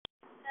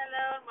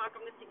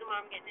welcome to Single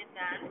Mom Getting It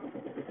Done.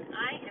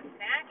 I am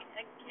back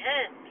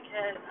again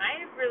because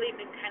I have really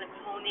been kind of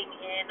honing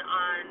in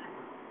on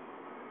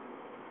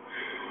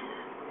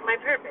my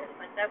purpose.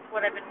 Like, that's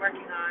what I've been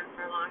working on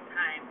for a long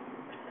time,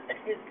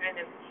 is kind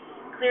of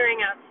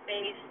clearing out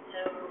space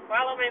to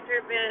follow my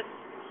purpose,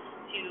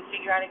 to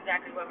figure out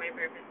exactly what my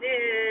purpose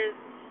is,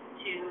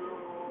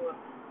 to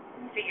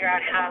figure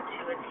out how to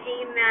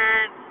attain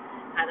that,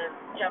 how to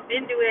jump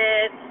into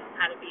it,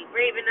 how to be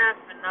brave enough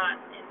and not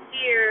in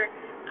fear,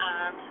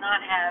 to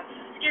not have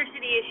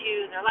scarcity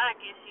issues or lack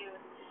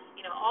issues,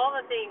 all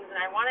the things. And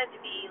I wanted to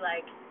be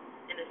like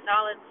in a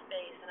solid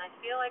space, and I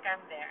feel like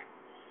I'm there.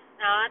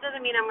 Now, that doesn't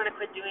mean I'm going to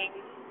quit doing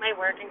my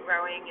work and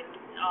growing and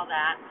all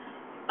that,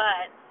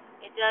 but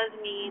it does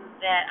mean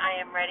that I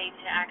am ready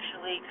to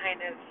actually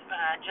kind of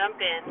jump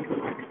in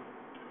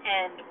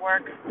and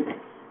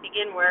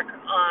begin work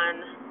on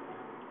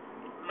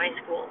my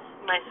schools.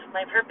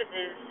 My purpose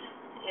is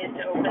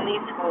to open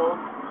these schools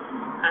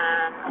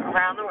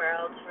around the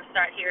world. We'll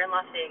start here in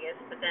Las Vegas,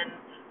 but then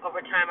over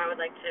time I would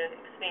like to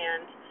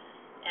expand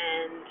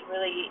and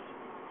really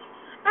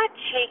not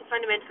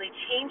fundamentally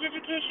change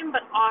education,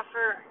 but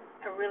offer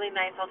a really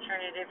nice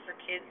alternative for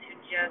kids who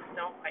just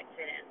don't quite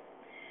fit in.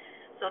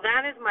 So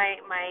that is my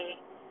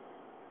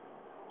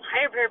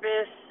higher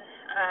purpose,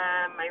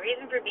 my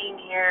reason for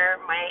being here,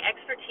 my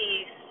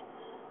expertise,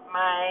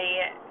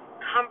 my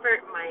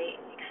comfort, my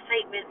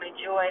excitement, my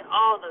joy,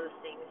 all those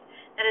things.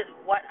 That is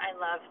what I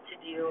love to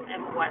do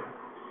and what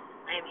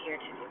I am here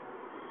to do.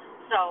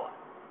 So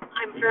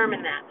I'm firm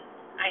in that.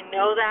 I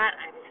know that.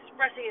 I'm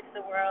expressing it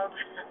to the world.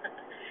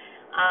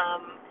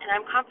 And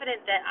I'm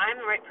confident that I'm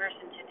the right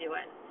person to do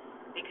it,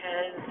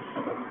 because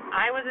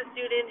I was a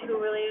student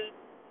who really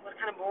was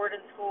kind of bored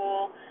in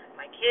school.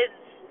 My kids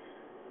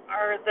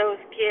are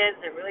those kids.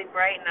 They're really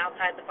bright and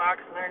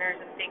outside-the-box learners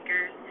and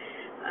thinkers.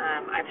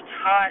 I've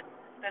taught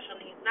special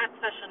needs, not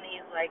special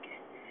needs like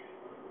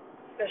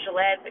special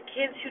ed, but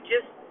kids who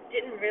just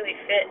didn't really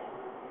fit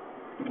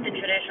in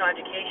traditional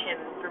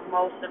education for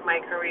most of my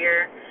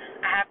career.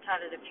 I have taught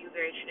at a few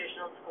very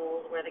traditional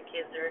schools where the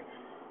kids are,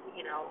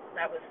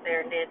 that was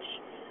their niche.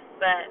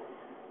 But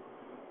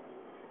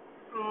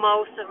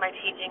most of my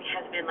teaching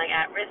has been like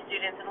at-risk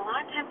students, and a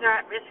lot of times they're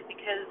at risk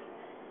because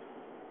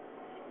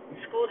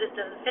school just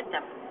doesn't fit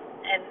them.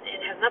 And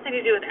it has nothing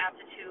to do with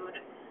aptitude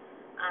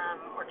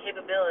or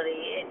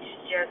capability.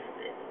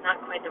 It's not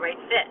quite the right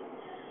fit.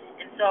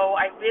 And so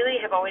I really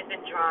have always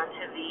been drawn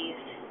to these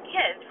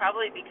kids,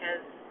 probably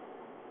because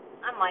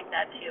I'm like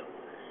that too.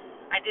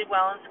 I did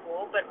well in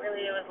school, but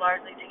really it was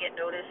largely to get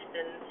noticed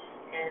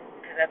and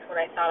because that's what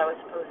I thought I was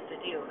supposed to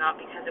do, not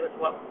because it was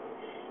what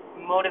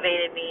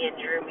motivated me and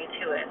drew me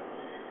to it.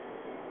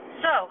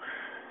 So,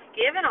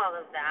 given all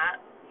of that,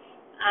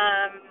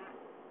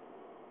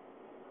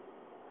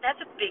 that's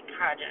a big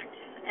project.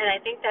 And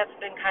I think that's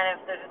been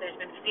there's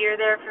been fear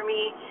there for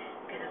me,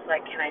 because it's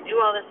like, can I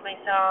do all this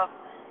myself?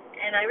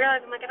 And I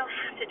realized I don't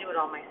have to do it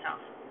all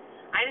myself.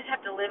 I just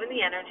have to live in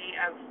the energy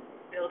of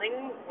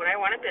building what I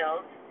want to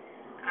build,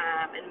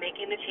 and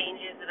making the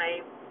changes that I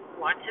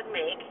want to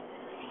make,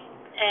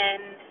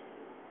 and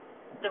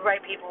the right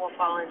people will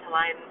fall into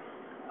line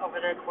over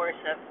the course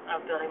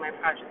of building my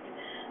project.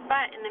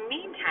 But in the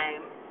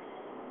meantime,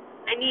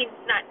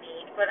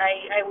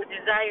 I would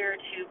desire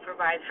to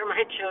provide for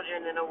my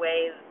children in a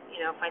way,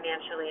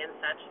 financially and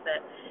such,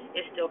 that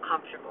is still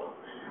comfortable.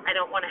 I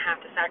don't want to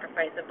have to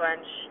sacrifice a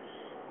bunch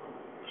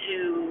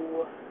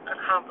to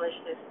accomplish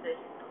this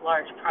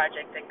large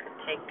project that could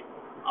take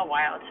a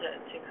while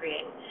to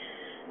create.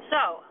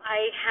 So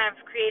I have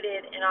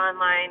created an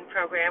online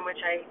program, which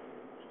I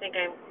think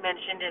I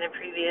mentioned in a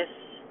previous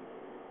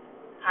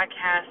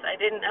podcast. I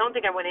don't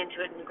think I went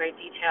into it in great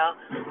detail,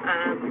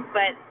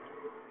 but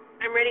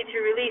I'm ready to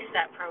release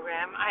that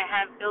program. I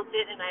have built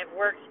it, and I've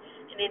worked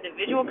in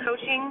individual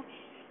coaching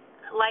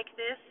like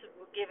this,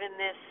 given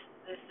this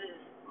is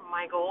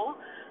my goal,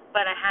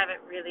 but I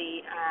haven't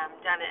really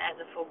done it as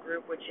a full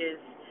group, which is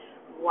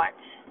what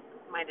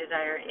my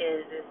desire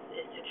is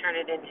to turn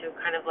it into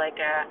kind of like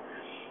a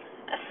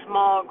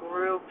small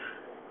group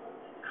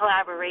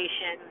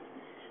collaboration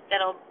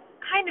that'll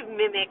kind of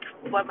mimic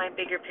what my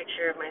bigger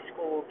picture of my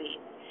school will be.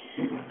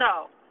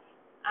 So,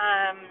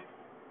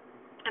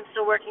 I'm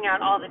still working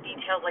out all the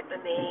details, like the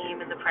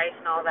name and the price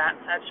and all that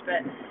and such,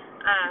 but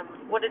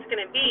what it's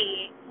going to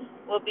be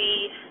will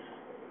be,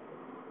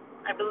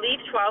 I believe,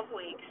 12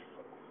 weeks,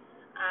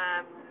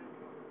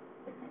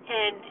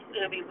 and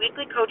it'll be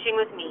weekly coaching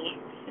with me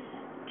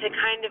to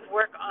kind of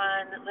work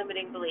on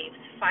limiting beliefs,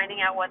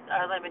 finding out what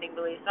our limiting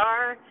beliefs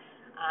are,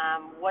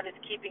 what is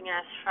keeping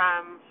us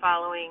from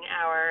following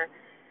our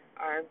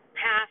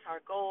path, our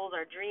goals,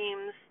 our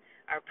dreams,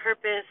 our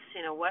purpose,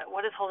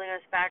 what is holding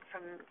us back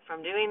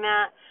from doing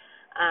that,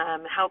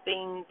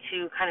 helping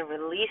to kind of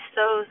release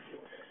those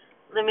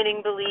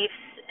limiting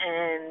beliefs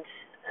and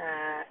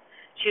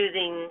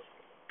choosing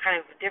kind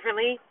of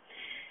differently.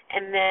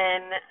 And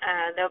then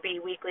there'll be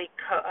a weekly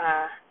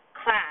class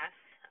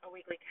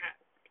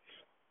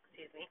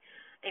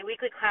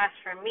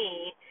for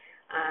me.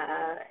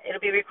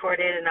 It'll be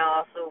recorded, and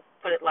I'll also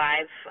put it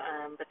live,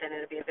 but then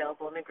it'll be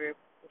available in the group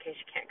in case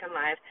you can't come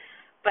live.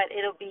 But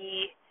it'll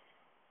be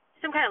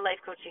some kind of life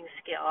coaching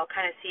skill. I'll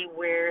kind of see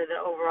where the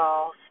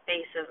overall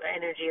space of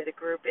energy of the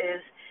group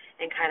is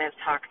and kind of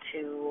talk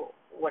to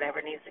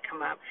whatever needs to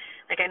come up.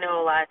 Like I know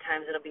a lot of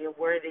times it'll be a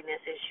worthiness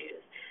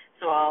issues.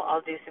 So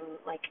I'll do some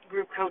like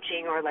group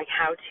coaching or like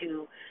how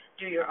to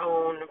do your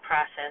own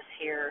process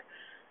here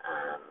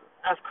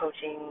of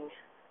coaching,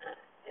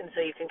 and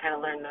so you can kind of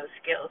learn those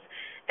skills.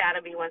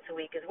 That'll be once a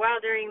week as well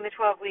during the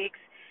 12 weeks,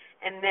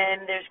 and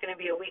then there's going to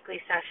be a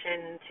weekly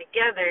session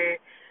together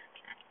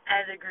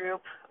as a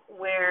group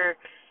where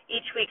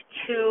each week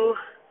 2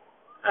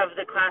 of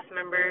the class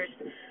members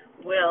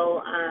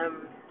will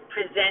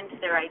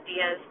present their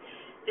ideas.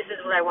 This is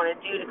what I want to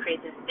do to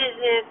create this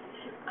business.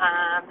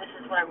 This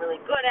is what I'm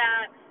really good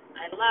at.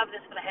 I love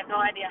this, but I have no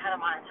idea how to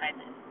monetize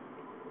it.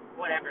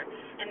 Whatever.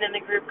 And then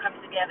the group comes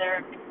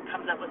together,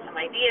 comes up with some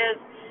ideas,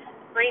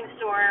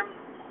 brainstorm,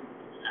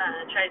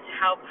 tries to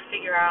help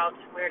figure out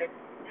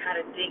how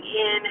to dig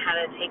in, how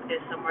to take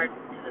this somewhere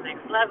to the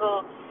next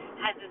level.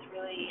 Has this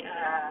really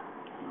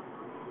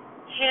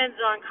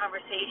hands-on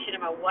conversation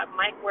about what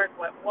might work,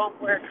 what won't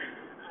work,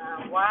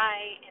 why,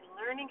 and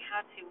learning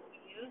how to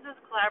use those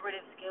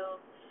collaborative skills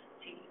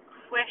to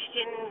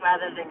question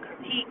rather than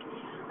critique,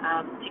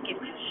 to give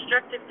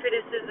constructive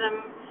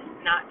criticism,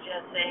 not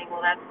just saying, well,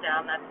 that's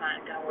dumb, that's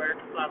not going to work,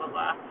 blah, blah,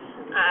 blah.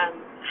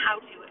 How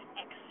to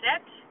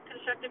accept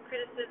constructive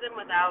criticism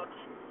without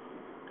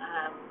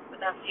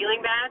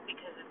feeling bad,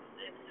 because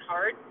it's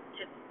hard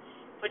to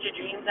put your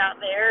dreams out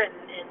there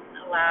and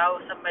allow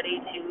somebody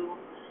to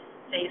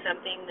say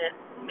something that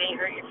may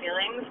hurt your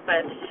feelings,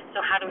 but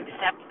so how to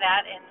accept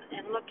that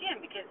and look in,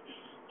 because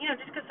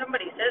just because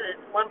somebody says it,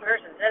 one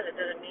person says it,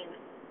 doesn't mean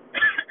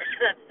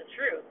that's the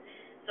truth.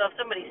 So if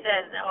somebody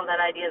says, oh,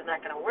 that idea is not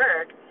going to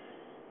work,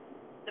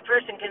 the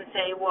person can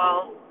say,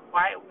 well,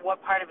 why?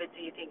 What part of it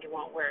do you think it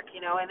won't work?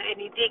 And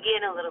you dig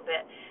in a little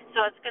bit.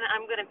 So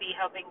I'm gonna be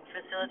helping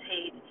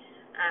facilitate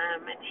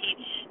and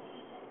teach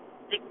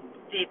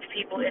the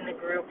people in the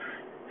group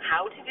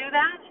how to do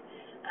that.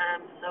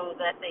 So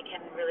that they can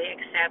really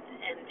accept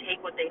and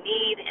take what they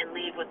need and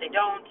leave what they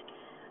don't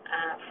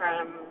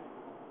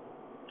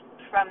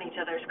from each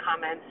other's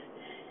comments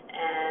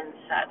and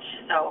such.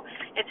 So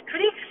it's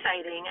pretty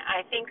exciting.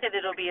 I think that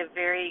it'll be a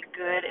very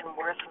good and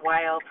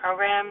worthwhile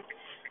program.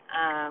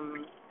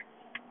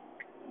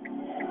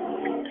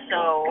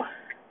 So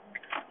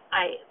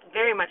I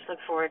very much look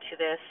forward to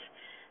this.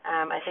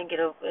 I think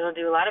it'll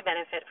do a lot of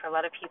benefit for a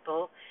lot of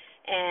people,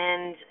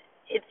 and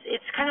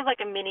it's kind of like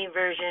a mini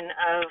version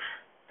of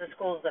the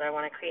schools that I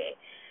want to create.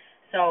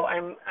 So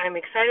I'm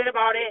excited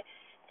about it,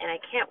 and I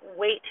can't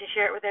wait to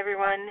share it with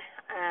everyone.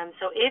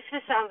 So if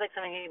this sounds like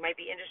something you might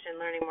be interested in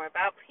learning more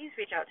about, please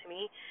reach out to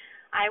me.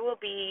 I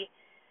will be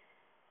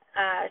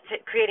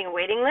creating a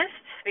waiting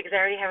list, because I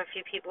already have a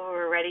few people who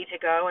are ready to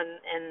go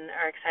and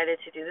are excited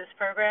to do this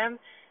program.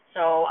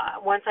 So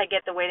once I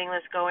get the waiting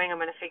list going, I'm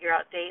going to figure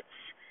out dates.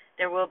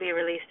 There will be a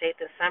release date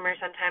this summer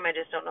sometime. I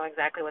just don't know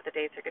exactly what the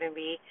dates are going to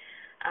be.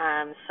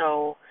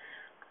 So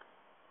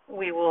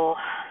we will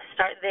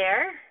start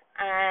there,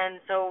 and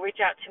so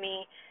reach out to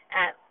me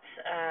at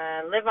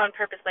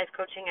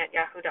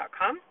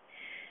liveonpurposelifecoaching@yahoo.com,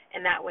 and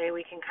that way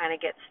we can kind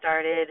of get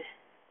started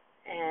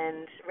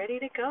and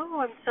ready to go.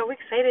 I'm so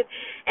excited,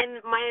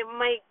 and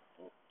my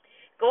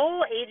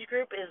goal age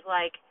group is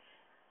like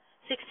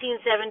 16,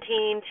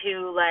 17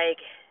 to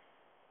like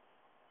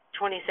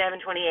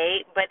 27,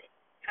 28, but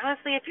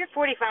honestly, if you're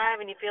 45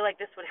 and you feel like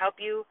this would help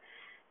you,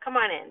 come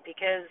on in,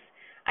 because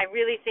I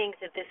really think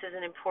that this is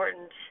an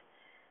important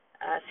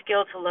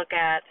skill to look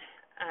at,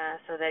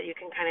 so that you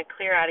can kind of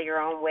clear out of your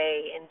own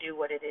way and do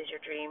what it is your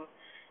dream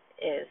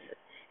is.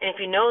 And if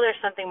you know there's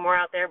something more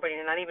out there, but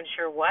you're not even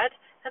sure what,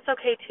 that's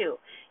okay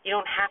too. You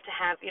don't have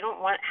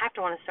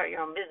to want to start your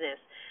own business.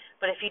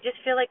 But if you just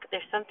feel like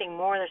there's something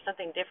more, there's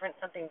something different,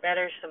 something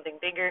better, something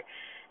bigger,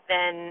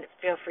 then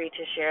feel free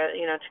to share,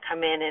 to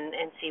come in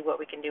and see what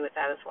we can do with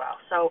that as well.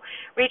 So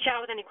reach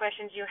out with any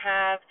questions you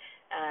have,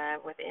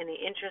 with any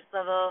interest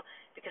level,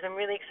 because I'm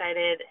really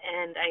excited,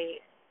 and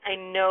I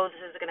know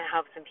this is going to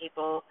help some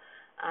people.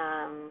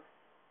 And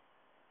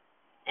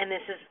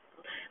this is,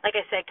 like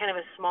I said, kind of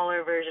a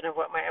smaller version of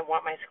what I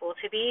want my school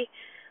to be.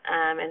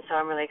 And so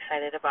I'm really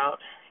excited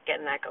about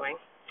getting that going.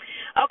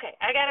 Okay,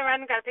 I got to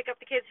run. Got to pick up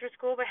the kids from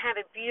school, but have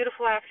a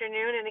beautiful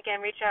afternoon. And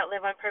again, reach out,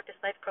 Live on Purpose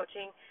Life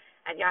Coaching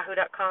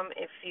 @yahoo.com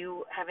if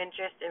you have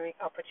interest, and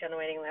I'll put you on the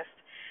waiting list.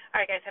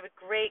 All right, guys, have a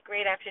great,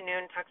 great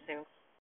afternoon. Talk soon.